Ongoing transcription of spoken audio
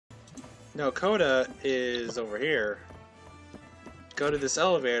No, Coda is over here. Go to this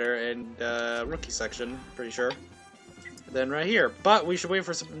elevator and rookie section, pretty sure. Then right here. But we should wait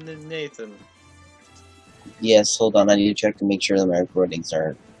for some Nathan. Yes, hold on. I need to check to make sure that my recordings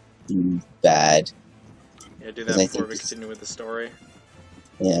aren't bad. Yeah, do that before we continue with the story.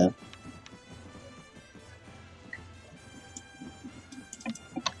 Yeah.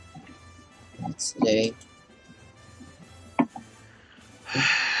 What's today?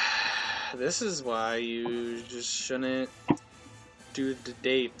 This is why you just shouldn't do the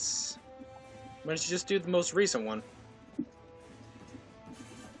dates. Why don't you just do the most recent one?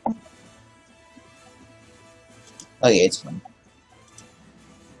 Okay, it's fine.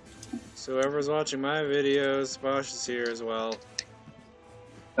 So whoever's watching my videos, Bosch is here as well.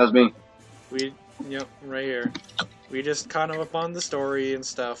 That's me. Yep, right here. We just caught him up on the story and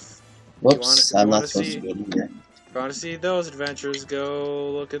stuff. Whoops, I'm not supposed to be in here. If you want to see those adventures, go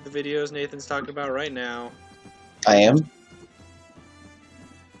look at the videos Nathan's talking about right now. I am?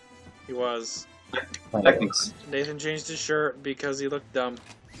 He was. Techniques. Nathan changed his shirt because he looked dumb.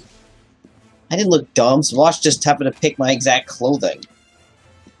 I didn't look dumb. Swash just happened to pick my exact clothing.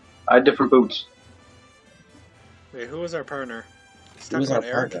 I had different boots. Wait, who was our partner? Who was our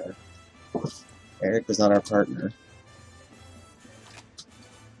partner? Eric was not our partner.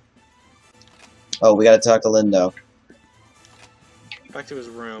 Oh, we gotta talk to Lindo. Back to his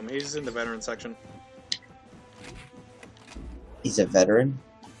room. He's in the veteran section. He's a veteran?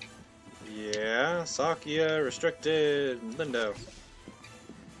 Yeah, Sakia, restricted, Lindo.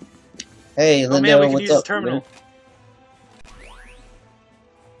 Hey, Lindo, oh man, we can what's use up? his terminal.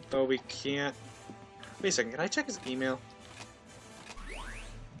 Oh, we can't. Wait a second, can I check his email?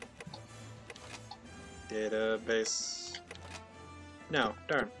 Database. No,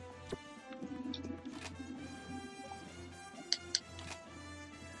 darn.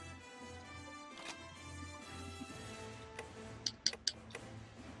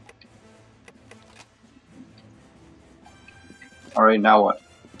 Alright, now what?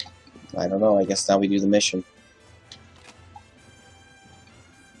 I don't know, I guess now we do the mission.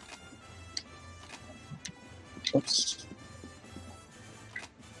 Oops.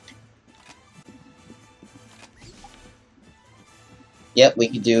 Yep, we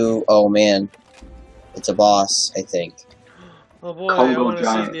could do... Oh, man. It's a boss, I think. Oh boy, Congo I want to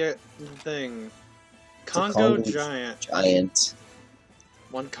Giant. see the thing. It's a Congo Giant. Giant.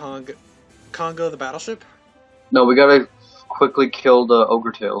 One Congo the battleship? No, we gotta quickly kill the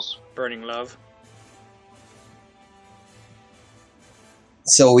ogre tails. Burning Love.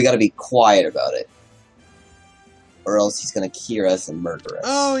 So we gotta be quiet about it. Or else he's gonna hear us and murder us.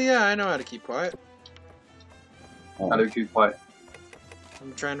 Oh yeah, I know how to keep quiet. How do you keep quiet?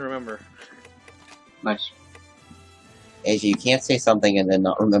 I'm trying to remember. Nice. AJ, you can't say something and then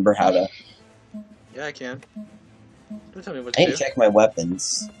not remember how to... Yeah, I can. Don't tell me what I to need do. to check my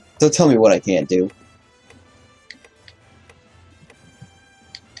weapons. Don't tell me what I can't do.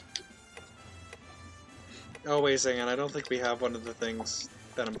 Oh, wait a second. I don't think we have one of the things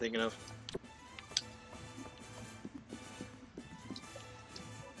that I'm thinking of.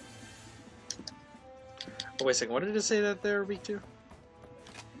 Oh, wait a second. What did it say that they're weak to?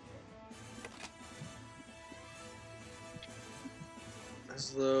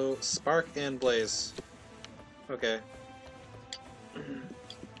 As though Spark and Blaze. Okay.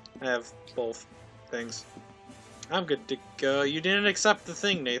 I have both things. I'm good to go. You didn't accept the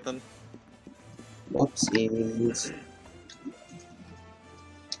thing, Nathan. Whoopsies.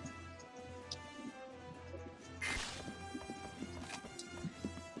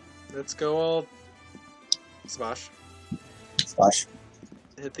 Let's go all... Smosh. Swash.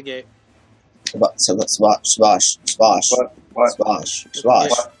 Hit the gate. Swash. Swash. Swash. What? Swash.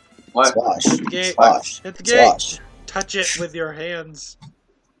 Swash. What? Swash. Hit the gate. Swash. Hit the gate. Swash. Touch it with your hands.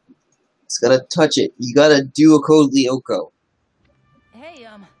 It's gotta touch it. You gotta do a code Lyoko. Hey,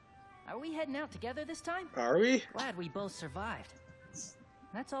 are we heading out together this time? Are we? Glad we both survived.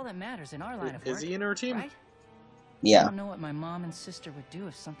 That's all that matters in our line of work. Is he in our team? Right? I Yeah. don't know what my mom and sister would do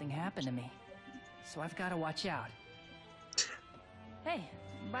if something happened to me. So I've got to watch out. Hey,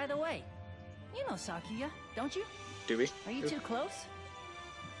 by the way, you know Sakuya, don't you? Do we? Are you too close?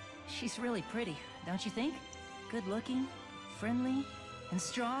 She's really pretty, don't you think? Good looking, friendly, and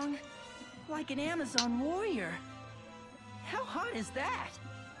strong. Like an Amazon warrior. How hot is that?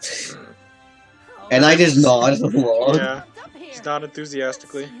 And I just nod along. Yeah. It's not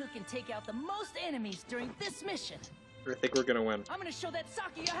enthusiastically. Let's see who can take out the most enemies during this mission. I think we're gonna win. I'm gonna show that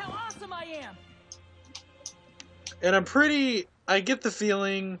Sakuya how awesome I am. And I get the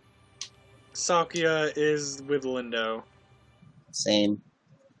feeling Sakuya is with Lindo. Same.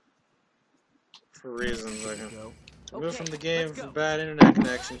 For reasons. I can Go. remove from the Okay, game let's for go. bad internet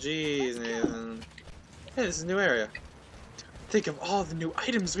connection. Jeez, Nathan. Hey, this is a new area. Think of all the new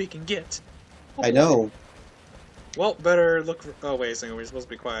items we can get. Oh, I know. Well, better look for... Oh, wait a second. We're supposed to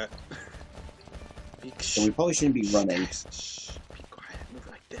be quiet. Be So we probably shouldn't be running. Guys, shh. Be quiet. Move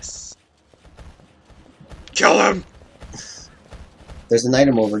like this. Kill him! There's an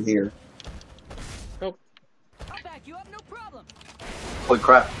item over here. Oh. I'll back you up, no problem. Holy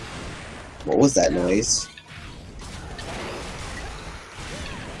crap. What was that noise?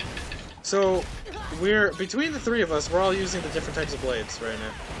 So, we're... Between the three of us, we're all using the different types of blades right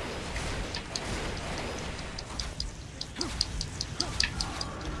now.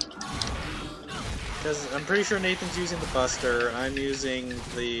 Because I'm pretty sure Nathan's using the Buster, I'm using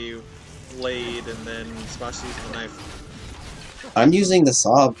the blade, and then Smosh's using the knife. I'm using the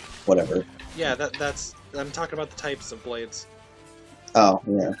saw, whatever. Yeah, that's... I'm talking about the types of blades. Oh,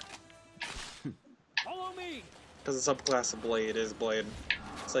 yeah. Follow me. Because the subclass of blade is blade.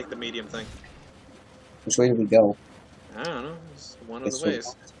 It's like the medium thing. Which way do we go? I don't know, it's one of This the way.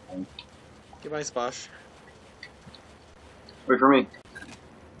 ways. Goodbye, Sposh. Wait for me.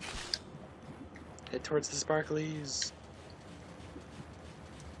 Head towards the sparklies.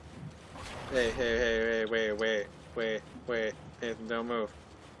 Hey, wait. Nathan, don't move.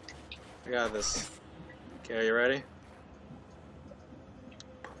 I got this. Okay, are you ready?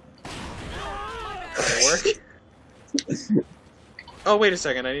 Did it work? Oh, wait a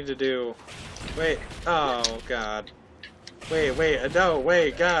second, I need to do... Wait, oh, God. Wait, no,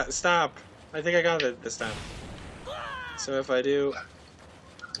 wait, God, stop. I think I got it this time. So if I do...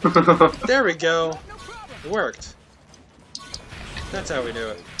 There we go! It worked. That's how we do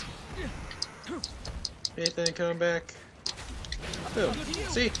it. Nathan, come back. Boom.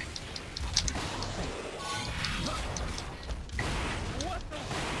 See?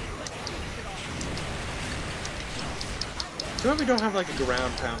 Too bad we don't have like a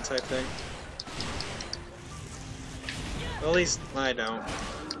ground pound type thing. Well, at least I don't.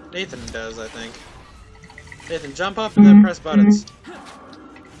 Nathan does, I think. Nathan, jump up and then press buttons.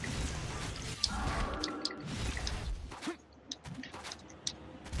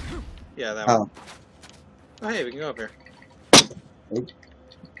 Yeah, that one. Oh, hey, we can go up here. Oop.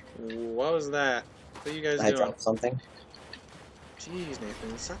 What was that? What are you guys I doing? dropped something. Jeez,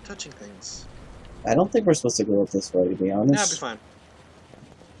 Nathan, stop touching things. I don't think we're supposed to go up this way, to be Yeah, I'll be honest. fine.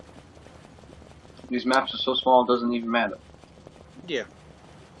 These maps are so small it doesn't even matter. Yeah.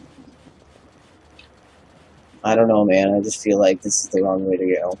 I don't know, man. I just feel like this is the wrong way to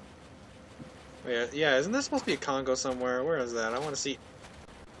go. Yeah, isn't there supposed to be a Congo somewhere? Where is that? I want to see.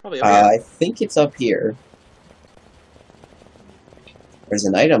 Probably up I here. think it's up here. There's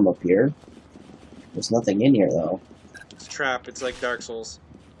an item up here. There's nothing in here, though. It's a trap. It's like Dark Souls.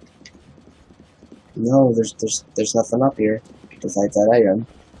 No, there's nothing up here besides that item.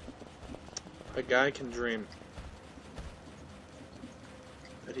 A guy can dream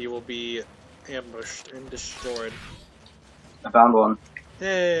that he will be ambushed and destroyed. I found one.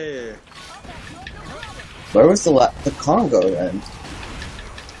 Hey! Where was the Congo then?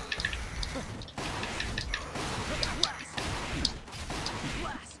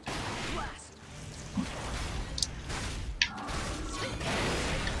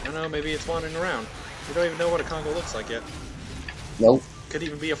 I don't know, maybe it's wandering around. We don't even know what a Congo looks like yet. Nope. Could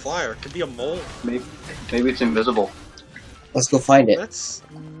even be a flyer. Could be a mole. Maybe it's invisible. Let's go find it. Let's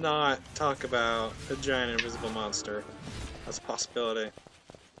not talk about a giant invisible monster. That's a possibility.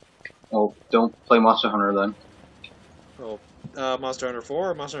 Well, don't play Monster Hunter then. Oh, Monster Hunter 4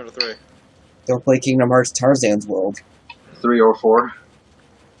 or Monster Hunter 3? Don't play Kingdom Hearts Tarzan's World. 3 or 4.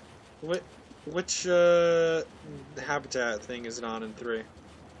 Which habitat thing is it on in 3?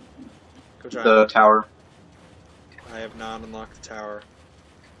 Go try The it. tower. I have not unlocked the tower.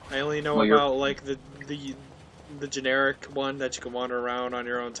 I only know Well, about like the generic one that you can wander around on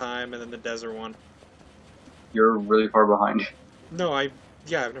your own time, and then the desert one. You're really far behind. No, I've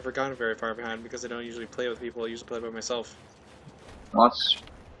never gone very far behind because I don't usually play with people. I usually play by myself. Lots.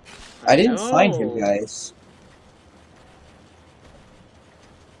 I didn't find him, know. guys.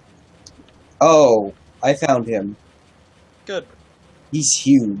 Oh, I found him. Good. He's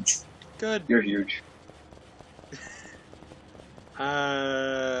huge. Good. You're huge.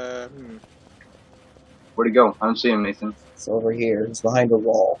 Where'd he go? I don't see him, Nathan. It's over here. He's behind a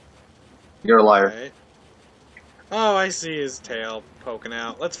wall. You're a liar. Right. Oh, I see his tail poking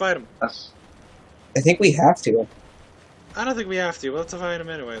out. Let's fight him. That's. I think we have to. I don't think we have to, but let's fight him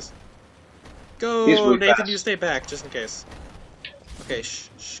anyways. Go, He's really Nathan, fast. you stay back, just in case. Okay, shh,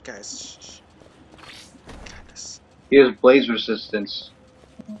 guys, shh. Got this. He has blaze resistance.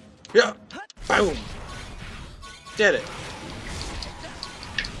 Yeah! Boom! Did it.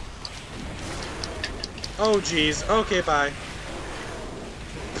 Oh, jeez. Okay, bye.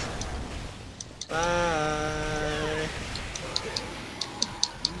 Bye.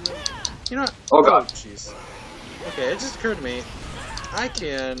 You know what? Oh, God. Jeez. Okay, it just occurred to me. I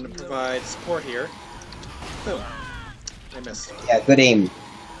can provide support here. Boom. I missed. Yeah, good aim.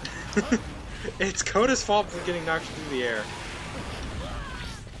 It's Coda's fault for getting knocked through the air.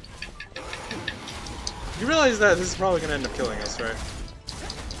 You realize that this is probably going to end up killing us, right?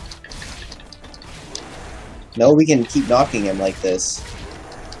 No, we can keep knocking him like this.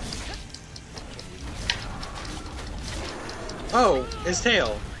 Oh, his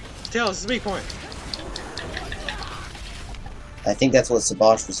tail. His tail is his weak point. I think that's what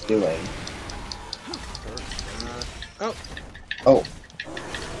Sabosh was doing. Oh. Oh.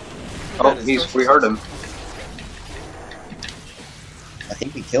 Oh, we heard him. I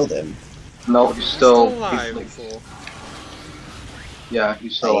think we killed him. No, he's still alive, he's- fool. Yeah,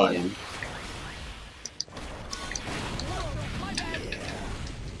 he's still I ate alive. him.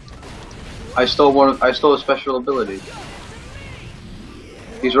 I stole a special ability.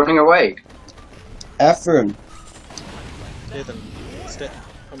 He's running away. After him. Nathan, stay.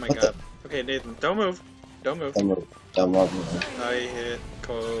 Oh my What god. Okay, Nathan, don't move. Don't move. Don't move. Don't move. I hit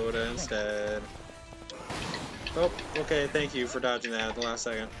Coda instead. Oh, okay, thank you for dodging that at the last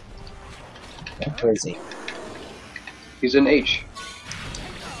second. Where is he? He's in H.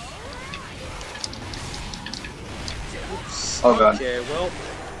 Oops. Oh, God. Okay, well.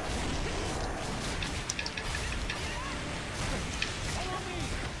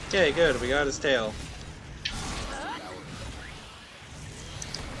 Okay, good. We got his tail.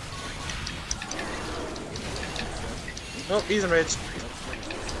 Oh, he's enraged.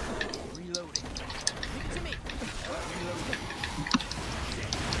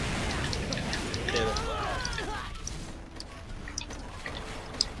 Did it.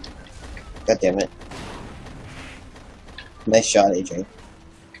 God damn it. Nice shot, AJ.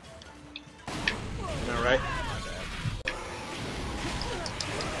 Alright.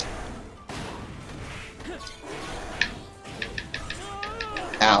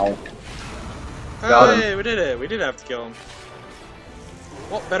 Ow. Got Oh, him. hey, we did it. We did have to kill him.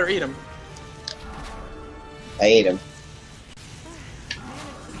 Well, better eat him. I ate him.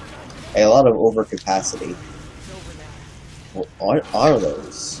 I had a lot of overcapacity. What are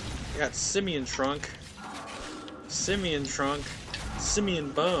those? I got Simian Trunk. Simian Trunk.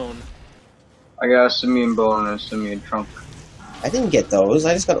 Simian Bone. I got a simian bone and a simian trunk. I didn't get those.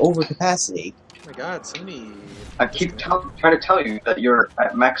 I just got overcapacity. Oh my god, somebody... I keep trying to tell you that you're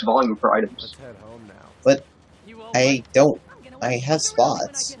at max volume for items. But I don't. I have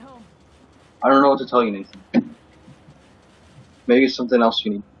spots. I don't know what to tell you, Nathan. Maybe it's something else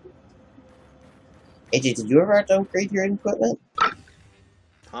you need. AJ, did you ever have to upgrade your equipment?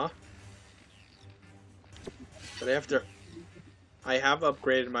 Huh? Did I have to... I have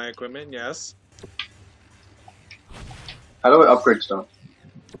upgraded my equipment, yes. How do I upgrade stuff?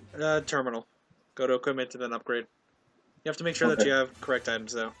 Terminal. Go to equipment and then upgrade. You have to make sure that Okay. you have correct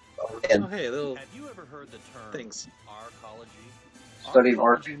items, though. And Oh, hey, little Have you ever heard the term things. arcology? Study of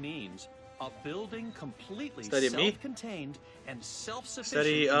art. Arcology means a building completely Study of me? self-contained and self-sufficient.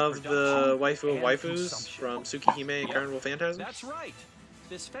 Study in of the production waifu and waifus consumption. from Tsukihime and Yep. Carnival Phantasm. That's right.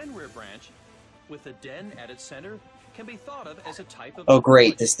 This Fenrir branch, with a den at its center, can be thought of as a type of. oh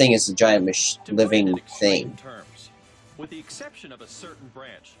great, arcology. this thing is a giant To put it in living extreme thing. terms, with the exception of a certain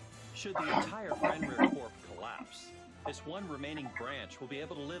branch, should the entire Fenrir Corp collapse, this one remaining branch will be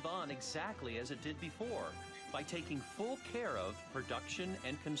able to live on exactly as it did before, by taking full care of production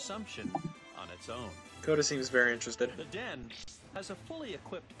and consumption on its own. Coda seems very interested. The den has a fully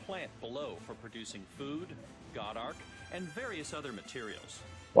equipped plant below for producing food, god arc, and various other materials.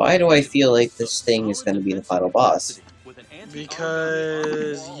 Why do I feel like this thing is going to be the final boss?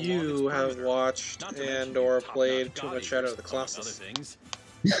 Because you have watched and or played too much Shadow of the Colossus.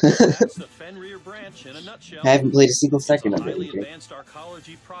 That's the Fenrir branch in a nutshell. I haven't played a single second It's a of it. highly AJ. advanced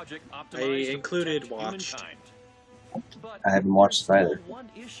arcology project I optimized to included protect watched. humankind. But I haven't watched it there's either. still one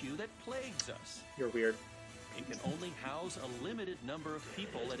issue that plagues us. You're weird. It can only house a limited number of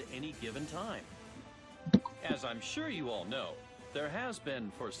people at any given time. As I'm sure you all know, there has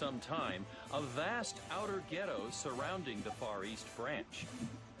been for some time a vast outer ghetto surrounding the Far East branch.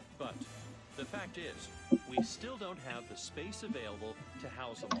 But the fact is, we still don't have the space available to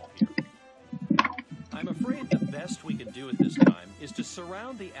house them all here. I'm afraid the best we can do at this time is to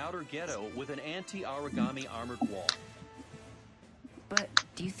surround the outer ghetto with an anti-origami armored wall. But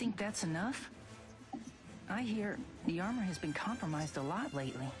do you think that's enough? I hear the armor has been compromised a lot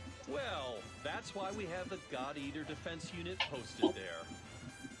lately. Well, that's why we have the God Eater Defense Unit posted there.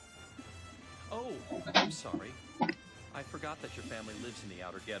 Oh, I'm sorry. I forgot that your family lives in the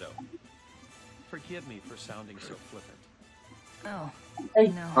outer ghetto. Forgive me for sounding so flippant. Oh, Hey.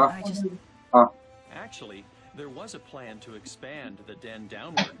 no, Huh? I just... Actually, there was a plan to expand the den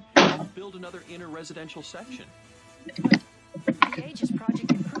downward and build another inner residential section. The Aegis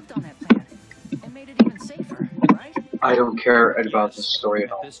project improved on that plan and made it even safer, right? I don't care about Yes. this story at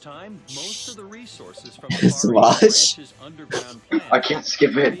At all. this time, most of the resources from the Far Slosh. East Branch's underground plan I can't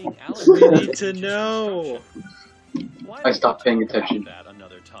skip are it. being We allocated need to to Aegis know. construction. Why I don't we stopped paying talk about attention. that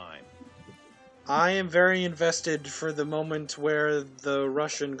another time? I am very invested for the moment where the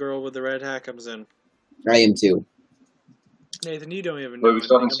Russian girl with the red hat comes in. I am too. Nathan, you don't even Wait, know we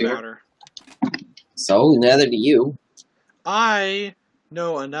still anything haven't seen about her. So, neither do you. I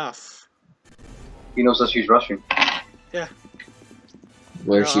know enough. He knows that she's Russian. Yeah.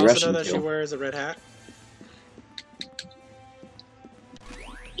 Where's she I also rushing know that she to? wears a red hat.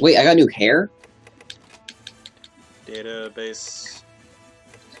 Wait, I got new hair? Database.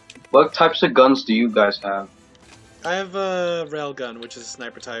 What types of guns do you guys have? I have a railgun, which is a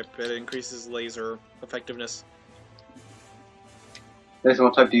sniper type. It increases laser effectiveness. Nathan,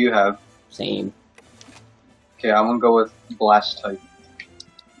 what type do you have? Same. Okay, I'm gonna go with blast type.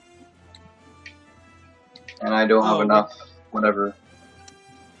 And I don't have Oh, enough. Whatever.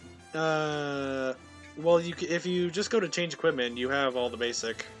 Well, if you just go to change equipment, you have all the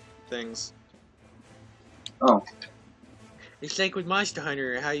basic things. Oh. It's like with Monster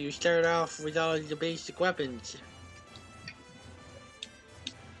Hunter, how you start off with all the basic weapons.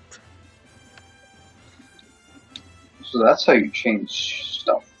 So that's how you change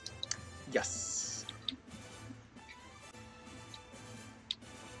stuff. Yes.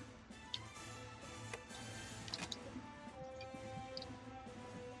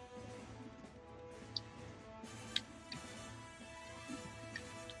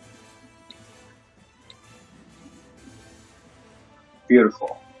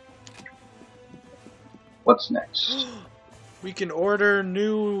 Beautiful. What's next? We can order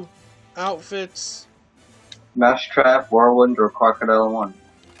new outfits. Mash Trap, Whirlwind, or Crocodile 1?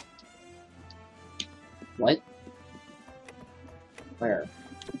 What? Where?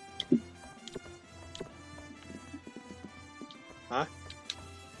 Huh?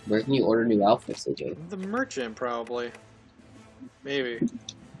 Where can you order new outfits, AJ? The merchant, probably. Maybe.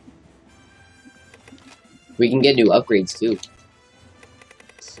 We can get new upgrades, too.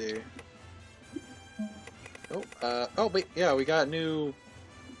 Let's see. Oh, wait, yeah, we got new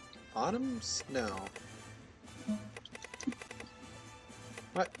bottoms? No.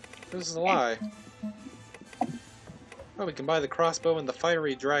 What? This is a lie. Oh, we can buy the crossbow and the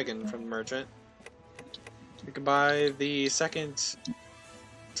fiery dragon from the merchant. We can buy the second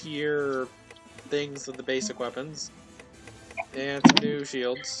tier things of the basic weapons. And some new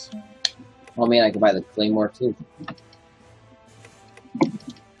shields. Oh man, I can buy the claymore, too.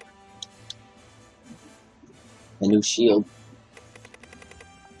 A new shield.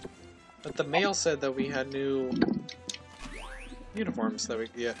 But the mail said that we had new uniforms that we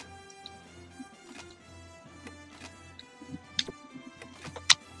could get.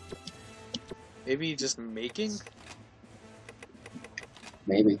 Maybe just making?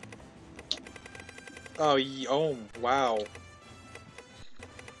 Maybe. Oh, oh, wow.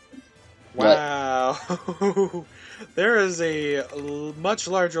 What? Wow. There is a much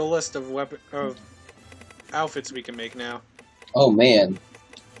larger list of outfits we can make now. Oh man,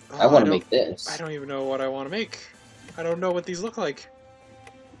 I want to make this. I don't even know what I want to make. I don't know what these look like.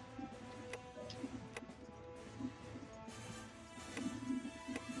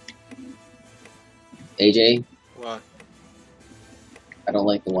 AJ, What? I don't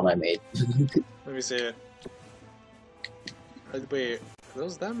like the one I made. Let me see it. Wait, are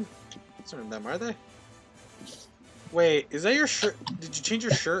those them? Those aren't them, are they? Wait, is that your shirt? Did you change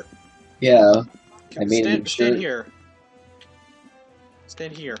your shirt? Yeah, I made a stand, new stand shirt. here.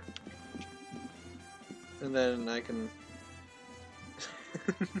 Stand here. And then I can...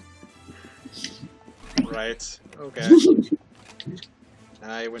 Right, okay.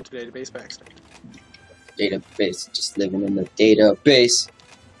 I went to database backstep. Database, just living in the database.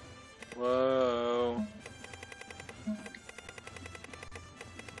 Whoa.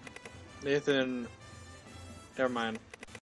 Nathan... Never mind.